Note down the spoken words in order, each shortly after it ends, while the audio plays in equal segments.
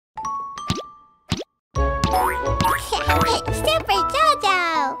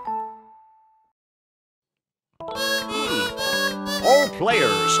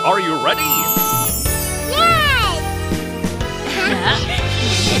players, are you ready? Yes!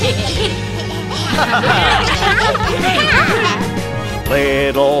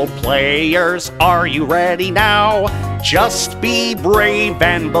 Little players, are you ready now? Just be brave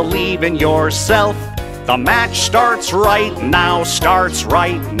and believe in yourself. The match starts right now, starts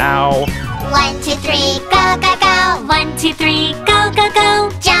right now. 1, 2, 3, go, go, go! 1, 2, 3, go, go, go!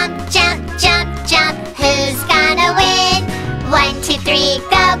 Jump, jump, jump, jump! Who's gonna win? 1, 2, 3,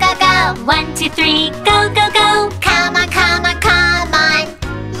 go, go, go! 1, 2, 3, go, go, go! Come on, come on, come on!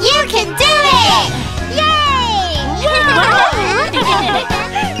 You can do it! Yay!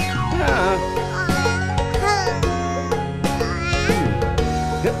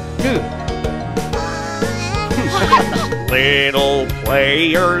 Little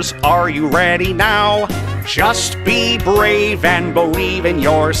players, are you ready now? Just be brave and believe in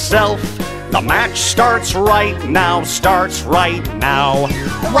yourself. The match starts right now, starts right now.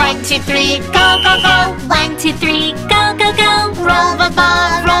 1, 2, 3, go, go, go! 1, 2, 3, go, go, go! Roll the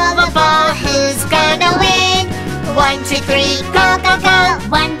ball, who's gonna win? 1, 2, 3, go, go, go!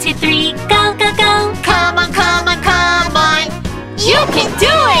 1, 2, 3, go, go, go! Come on, come on, come on! You can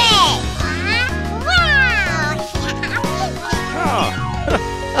do it!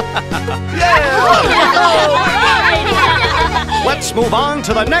 Let's move on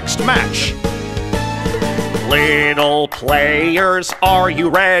to the next match. Little players, are you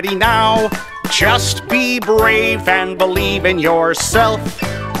ready now? Just be brave and believe in yourself.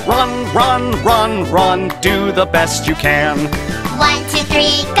 Run, run, run, run, do the best you can. 1, 2,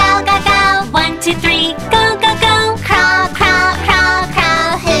 3, go, go, go! 1, 2, 3, go, go, go! Crawl, crawl, crawl,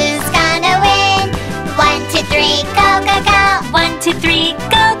 crawl, who's gonna win? 1, 2, 3, go, go, go! 1, 2, 3,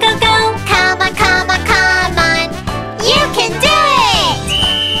 go, go, go! Come on, come on, come on! You can do it!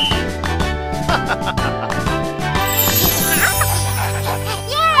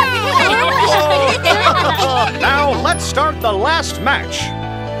 Now let's start the last match.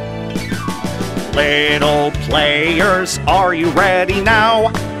 Little players, are you ready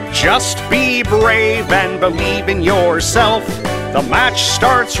now? Just be brave and believe in yourself. The match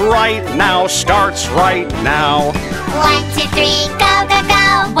starts right now, starts right now. 1, 2, 3, go, go,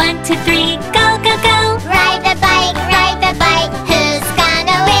 go! 1, 2, 3, go, go, go! Ride the bike, who's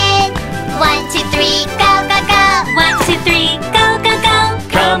gonna win? 1, 2, 3, go, go, go! 1, 2, 3, go, go, go!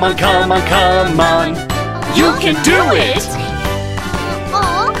 Come on, come on, come on. You can do it!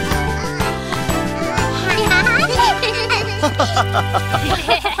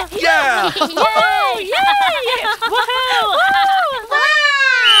 Yeah! Yay! Yay! Woohoo!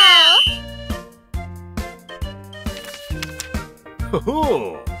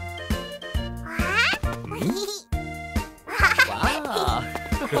 Hoo-hoo.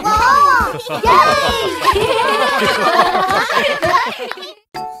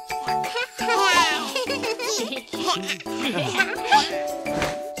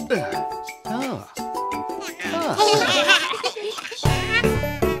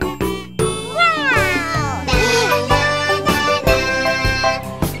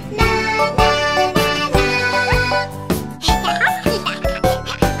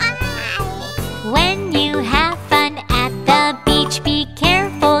 When you have fun at the beach, be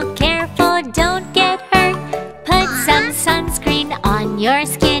careful, careful, don't get hurt. Put some sunscreen on your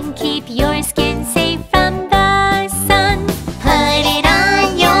skin, keep your skin safe from the sun. Put it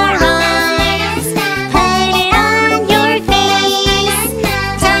on your arms, put it on your face.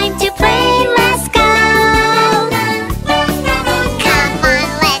 Time to play, let's go. Come on,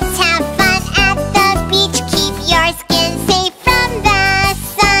 let's have fun at the beach. Keep your skin safe from the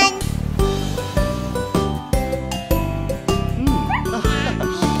sun.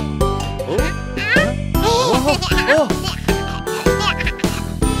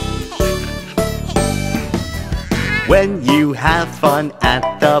 When you have fun at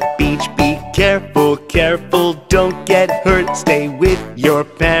the beach, be careful, careful, don't get hurt. Stay with your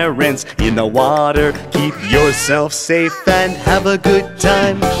parents in the water. Keep yourself safe and have a good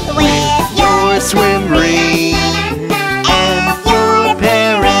time with your swim ring and your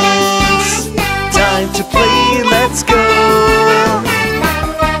parents. Time to play, let's go.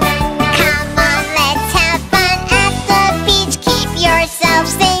 Come on, let's have fun at the beach. Keep yourself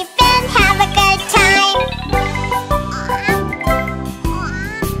safe and have a good time.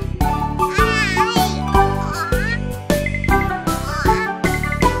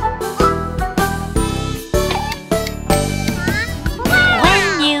 When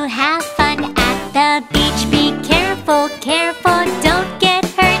you have fun at the beach, be careful.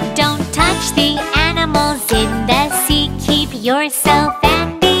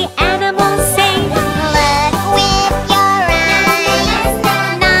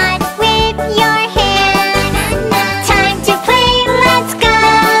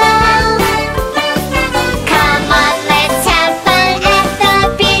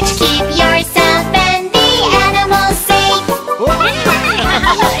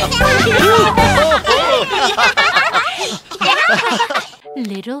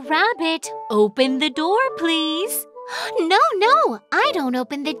 Little rabbit, open the door, please. No, I don't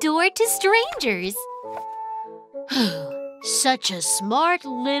open the door to strangers. Such a smart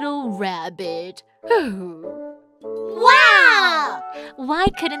little rabbit. Wow! Why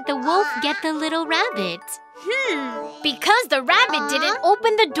couldn't the wolf get the little rabbit? Because the rabbit didn't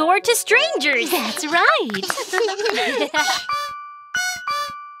open the door to strangers. That's right.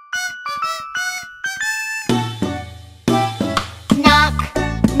 Knock,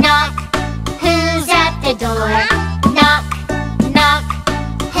 knock, who's at the door? Knock, knock,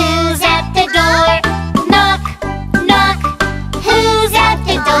 who's at the door? Knock, knock, who's at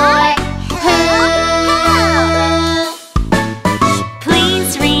the door? Who?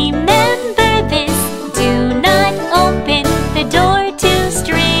 Please remember this. Do not open the door to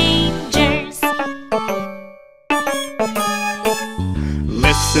strangers.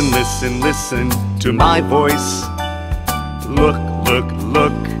 Listen, listen, listen to my voice. Look, look,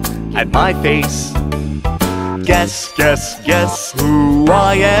 look at my face. Guess, guess, guess who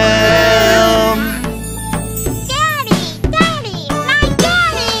I am. Daddy, Daddy, my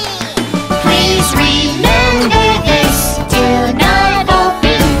daddy! Please remember this. Do not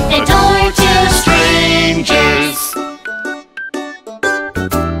open the door to strangers.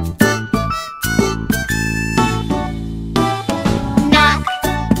 Knock,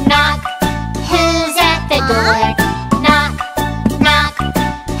 knock, who's at the door? Knock, knock,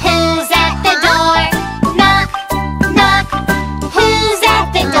 who's at the door? Knock, knock, who's at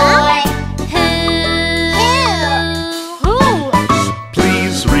the door? Who?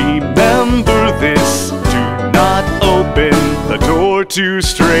 Please remember this. Do not open the door to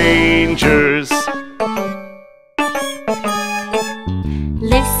strangers.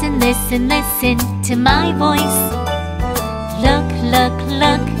 Listen, listen, listen to my voice. Look, look,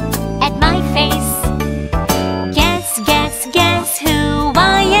 look at my face. Guess, guess, guess who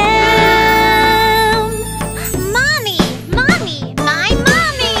I am. Mommy, Mommy, my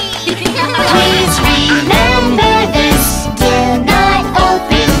mommy! Please remember this. Do not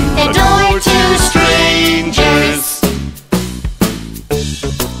open the door to strangers.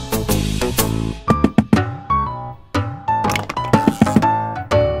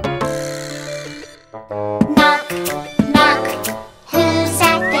 Knock, knock, who's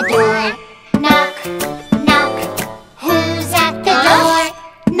at the door? Knock, knock, who's at the door?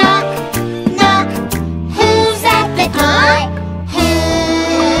 Knock, knock, who's at the door? Who?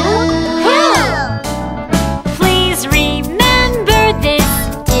 Please remember this.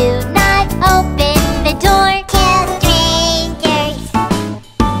 Do not open the door to strangers.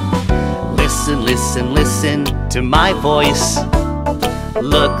 Listen, listen, listen to my voice.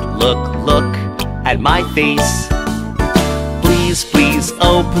 Look, look, look at my face. Please, please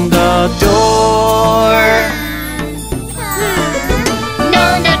open the door. No,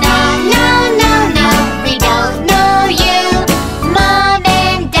 no, no, no, no, no, we don't know you. Mom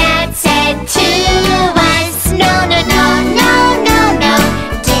and Dad said to us, no, no, no, no, no, no,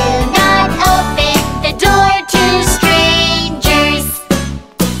 do not open the door to strangers.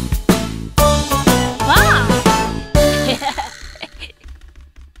 Wow.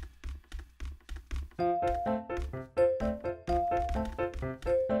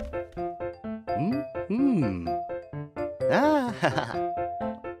 Ah.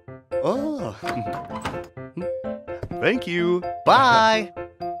 Oh. Thank you. Bye.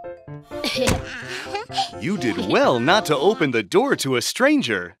 You did well not to open the door to a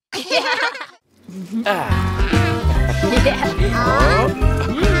stranger. Woohoo!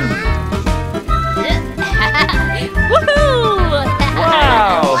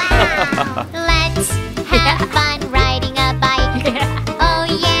 Wow. Let's have fun riding a bike. Oh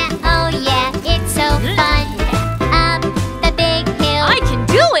yeah, it's so fun. Up the big hill, I can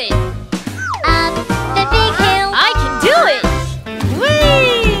do it! up the big hill. I can do it!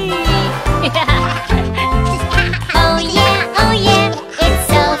 Whee! Oh yeah, it's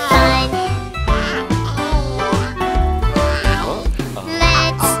so fun.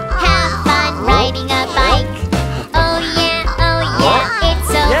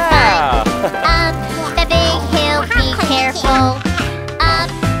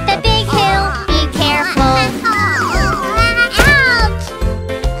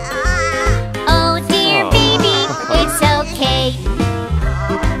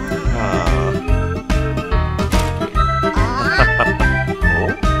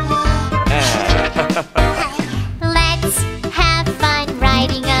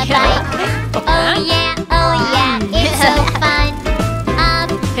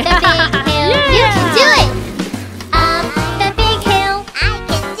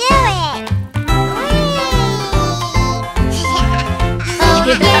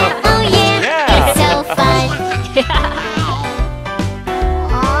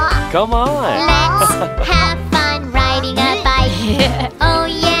 Come on. Let's have fun riding a bike. Oh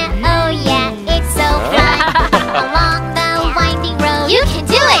yeah, it's so fun. Along the winding road. You can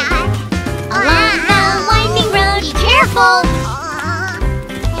do it! Along the winding road. Be careful!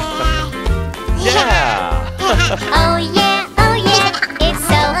 Yeah. Oh yeah, it's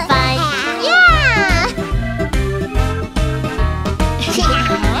so fun. Yeah!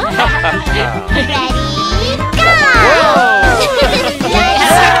 Ready, go! Let's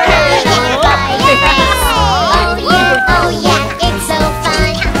ride a bike race. Oh yeah, it's so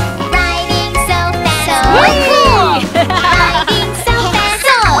fun. Riding so fast, so cool. Riding so fast,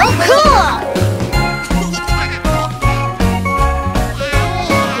 so cool.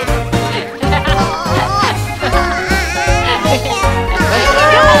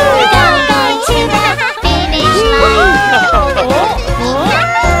 Go to the finish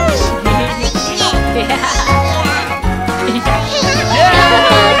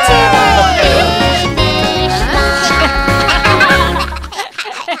line.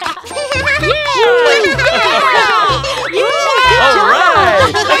 All right.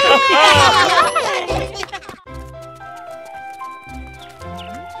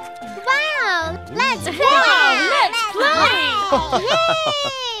 Wow! Let's play!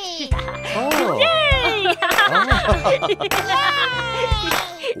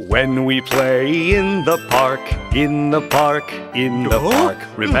 When we play in the park, in the park, in the park,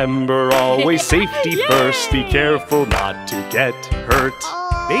 remember always safety first. Be careful not to get hurt.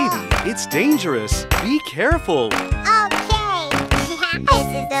 Baby, it's dangerous. Be careful. Okay. This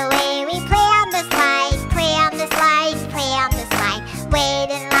is the way we play on the slide. Play on the slide, play on the slide. Wait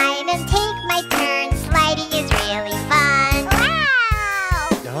in line and take my turn. Sliding is really fun.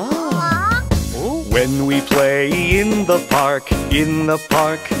 Wow! When we play in the park, in the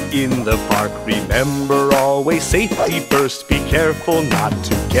park, in the park, remember always safety first. Be careful not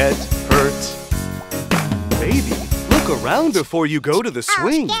to get hurt. Baby, look around before you go to the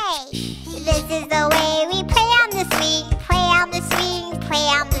swing. Okay. This is the way we play on the swing. Play on the swing, play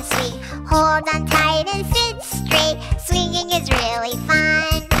on the swing. Hold on tight and sit straight. Swinging is really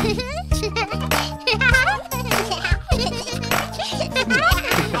fun.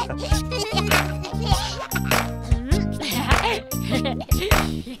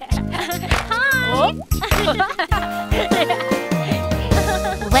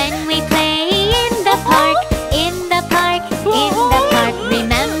 When we play in the park, in the park, in the park,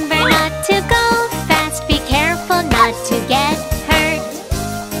 remember not to go fast. Be careful not to get hurt.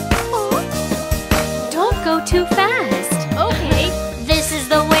 Don't go too fast. Okay. This is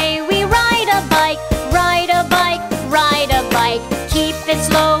the way we ride a bike, ride a bike, ride a bike. Keep it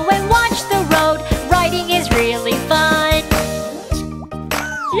slow and watch the road. Riding is really fun.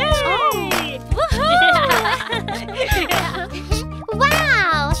 Yay!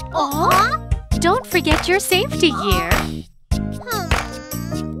 Wow! Don't forget your safety gear.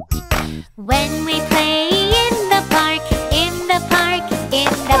 When we play in the park, in the park, in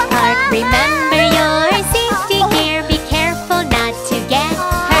the park, remember your safety gear. Be careful not to get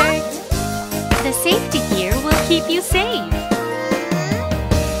hurt. The safety gear will keep you safe.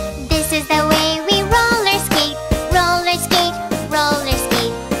 This is the way we roller skate, roller skate, roller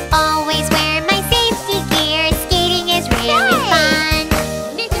skate. Always wear my safety gear. Skating is really fun.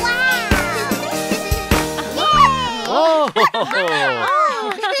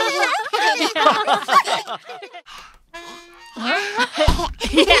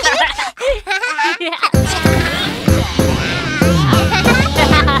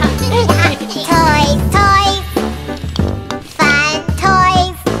 Toys, toys, fun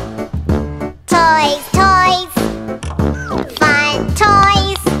toys. Toys, toys, fun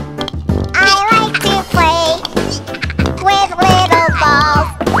toys. I like to play with little balls.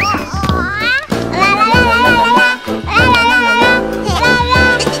 La la la la la la la la la la la la.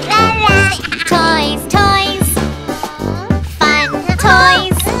 Toys, toys, fun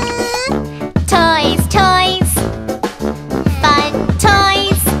toys.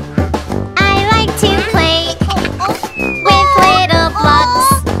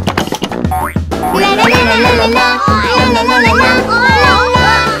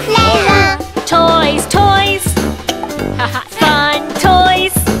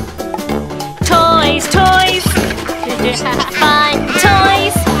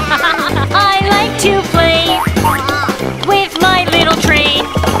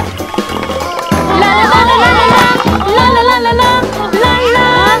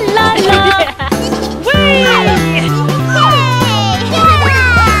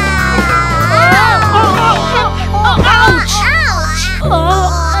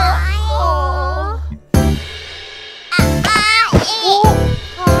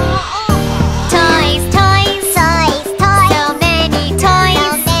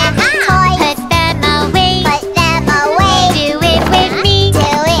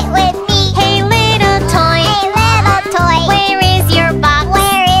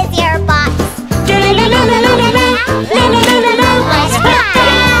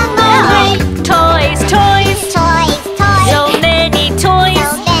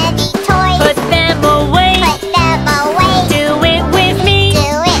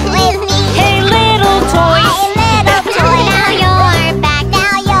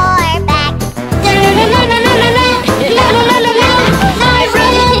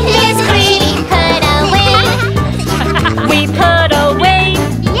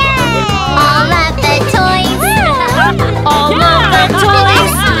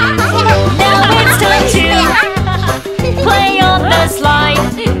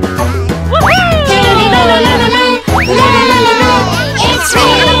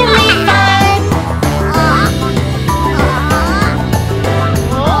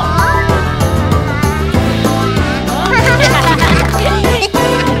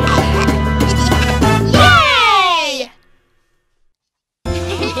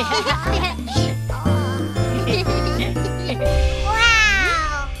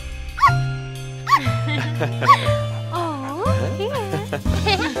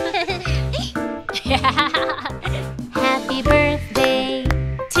 Happy birthday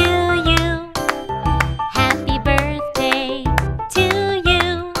to you. Happy birthday to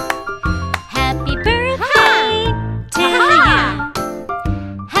you. Happy birthday to you.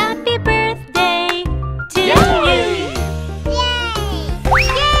 Happy birthday to you. Happy birthday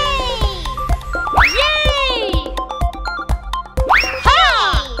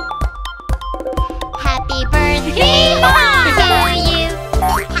you.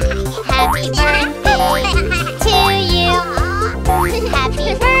 Happy birthday to you. Happy birthday to you.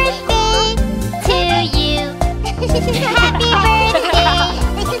 Happy birthday to you.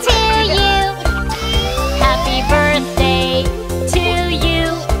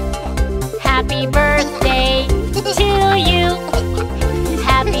 Happy birthday to you. Happy birthday to you.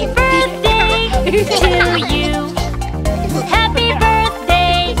 Happy birthday to you. Happy birthday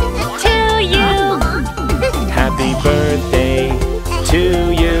to you.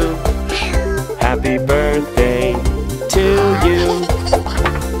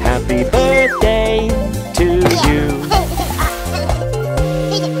 Happy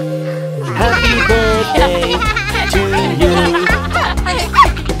birthday to you. Happy birthday to you.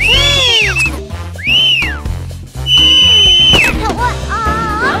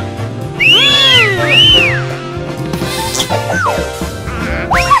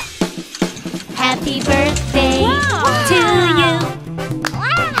 Happy birthday to you. Happy birthday to you. Happy birthday to you.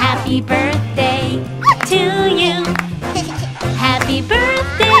 Happy birthday to you. Happy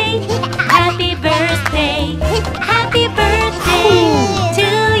birthday. Happy birthday. Happy birthday to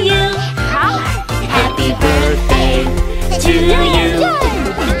you. Happy birthday to you.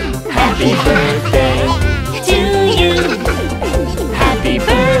 Happy birthday to you. Happy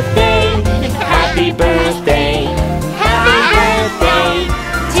birthday. Happy birthday. Happy birthday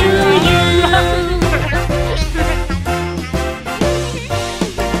to you.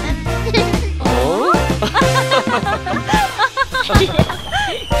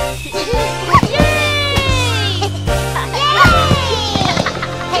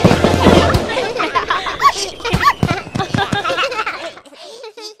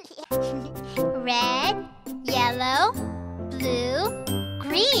 Red, yellow, blue,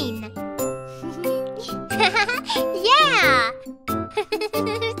 green. Yeah!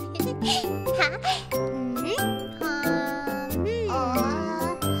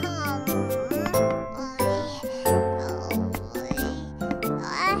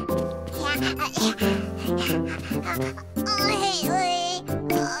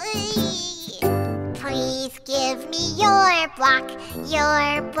 Please give me your block,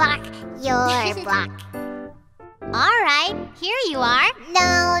 your block, your block. All right, here you are.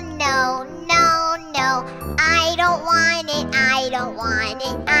 No, no, no, no. I don't want it, I don't want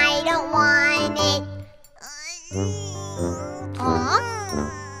it, I don't want it.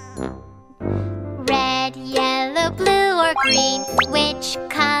 Red, yellow, blue, or green, which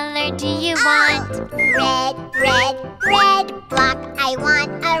color do you want? Red, red, red block. I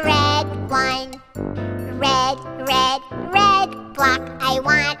want a red one. Red, red, red block. I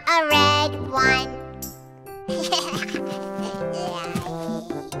want a red one.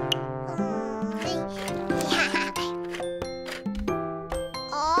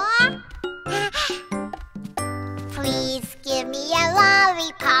 Please give me a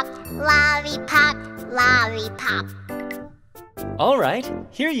lollipop, lollipop, lollipop. All right,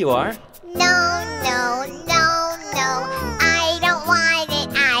 here you are. No, no, no, no. I don't want it,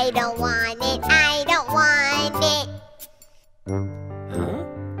 I don't want it, I don't want it.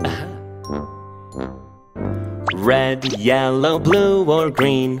 Red, yellow, blue, or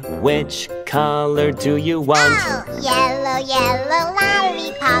green, which color do you want? Oh, yellow, yellow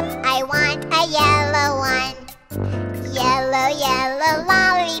lollipop. I want a yellow one. Yellow, yellow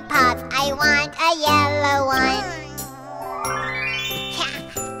lollipop. I want a yellow one.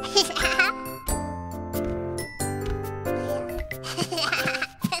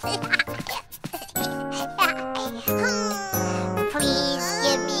 Please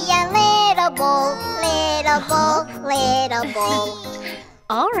give me a little bowl, little bowl, little bowl.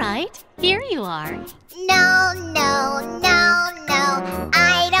 All right, here you are. No, no, no, no.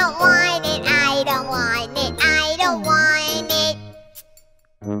 I don't want it, I don't want it, I don't want it.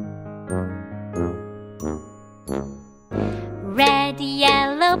 Red,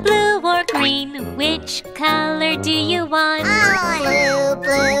 yellow, blue, or green, which color do you want? Oh, blue,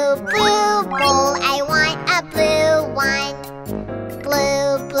 blue, blue bowl. I want a blue one.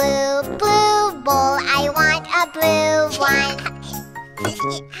 Blue, blue, blue bowl. I want a blue one.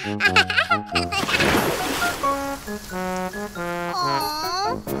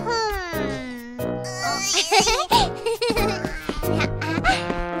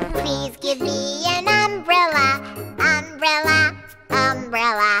 Please give me an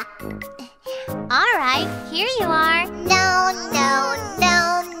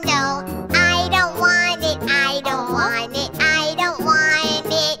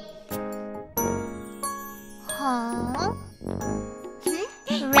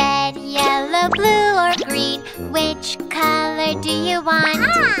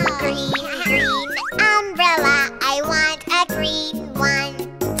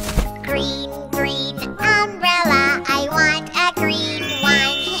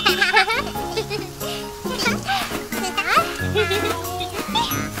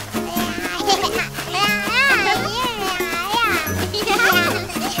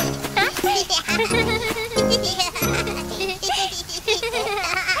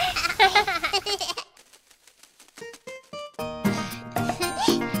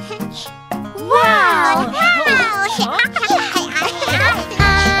Wow!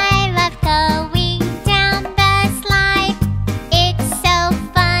 I love going down the slide. It's so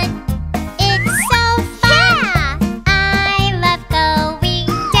fun. It's so fun. I love going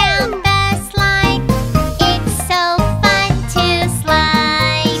down the slide. It's so fun to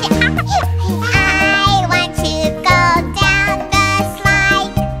slide. I want to go down the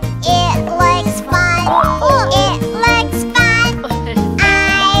slide. It looks fun. It looks fun. I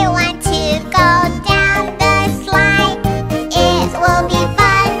want to go down the slide. It will be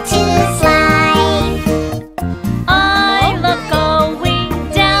fun to slide. I love going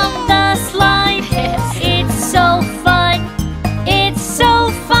down the slide. It's so fun. It's so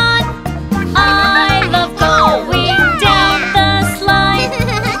fun. I love going down the slide.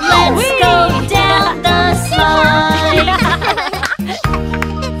 Let's go down the slide.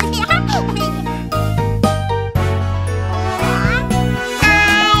 I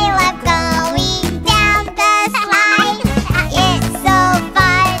love going down the slide. It's so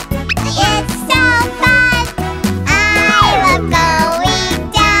fun. It's so fun. I love going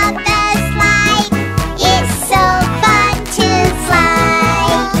down the slide. It's so fun to slide.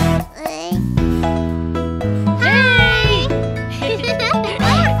 Hi. I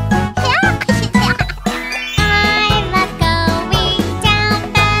love going down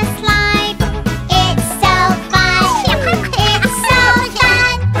the slide. It's so fun. It's so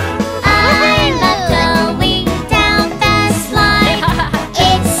fun. I love going down the slide.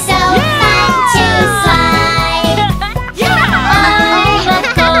 It's so fun to slide. I love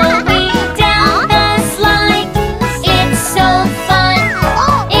going down the slide. It's so fun.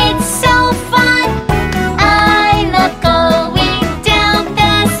 It's so fun. I love going down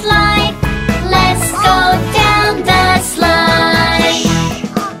the slide. Let's go down the slide.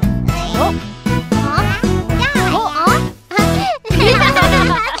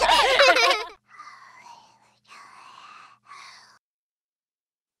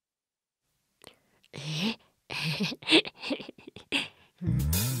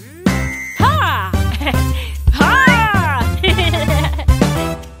 Ha! Ha!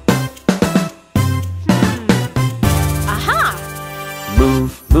 Aha!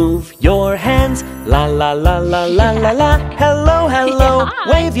 Move, move your hands. La la la la la la la. Hello, hello.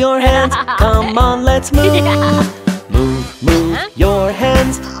 Wave your hands. Come on, let's move. Move, move your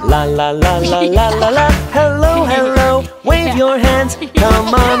hands. La la la la la la la. Hello, hello. Wave your hands.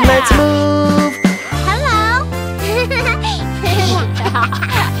 Come on, let's move. Hello.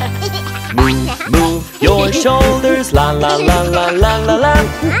 Move your shoulders. La la la la la la la.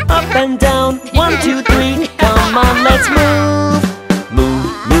 Up and down. 1, 2, 3. Come on, let's move.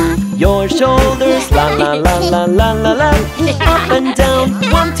 Move your shoulders. La la la la la la la. Up and down.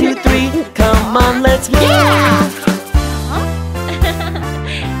 1, 2, 3. Come on, let's move.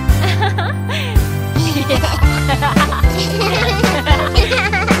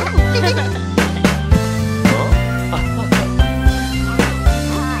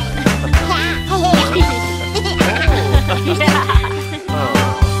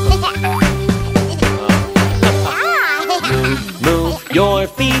 Move your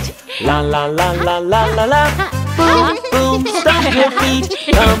feet. La la la la la la la. Boom, boom, stomp your feet.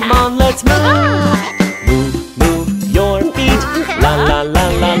 Come on, let's move. Move your feet. La la la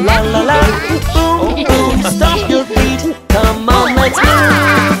la la la la. Boom, boom, stomp your feet. Come on, let's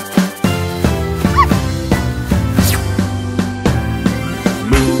move.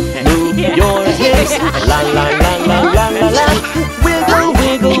 Move your hips. La la la la la la la. Wiggle,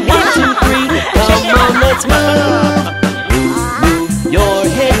 wiggle, 1, 2, 3. Come on, let's move. Move your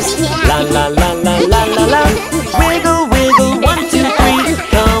hips. La la la la la la la. Wiggle, wiggle, 1, 2, 3.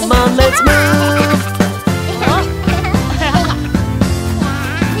 Come on, let's move.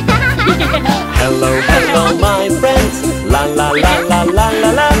 Hello, hello, my friends. La la la la la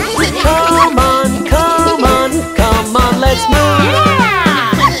la la. Come on, come on, come on, let's move.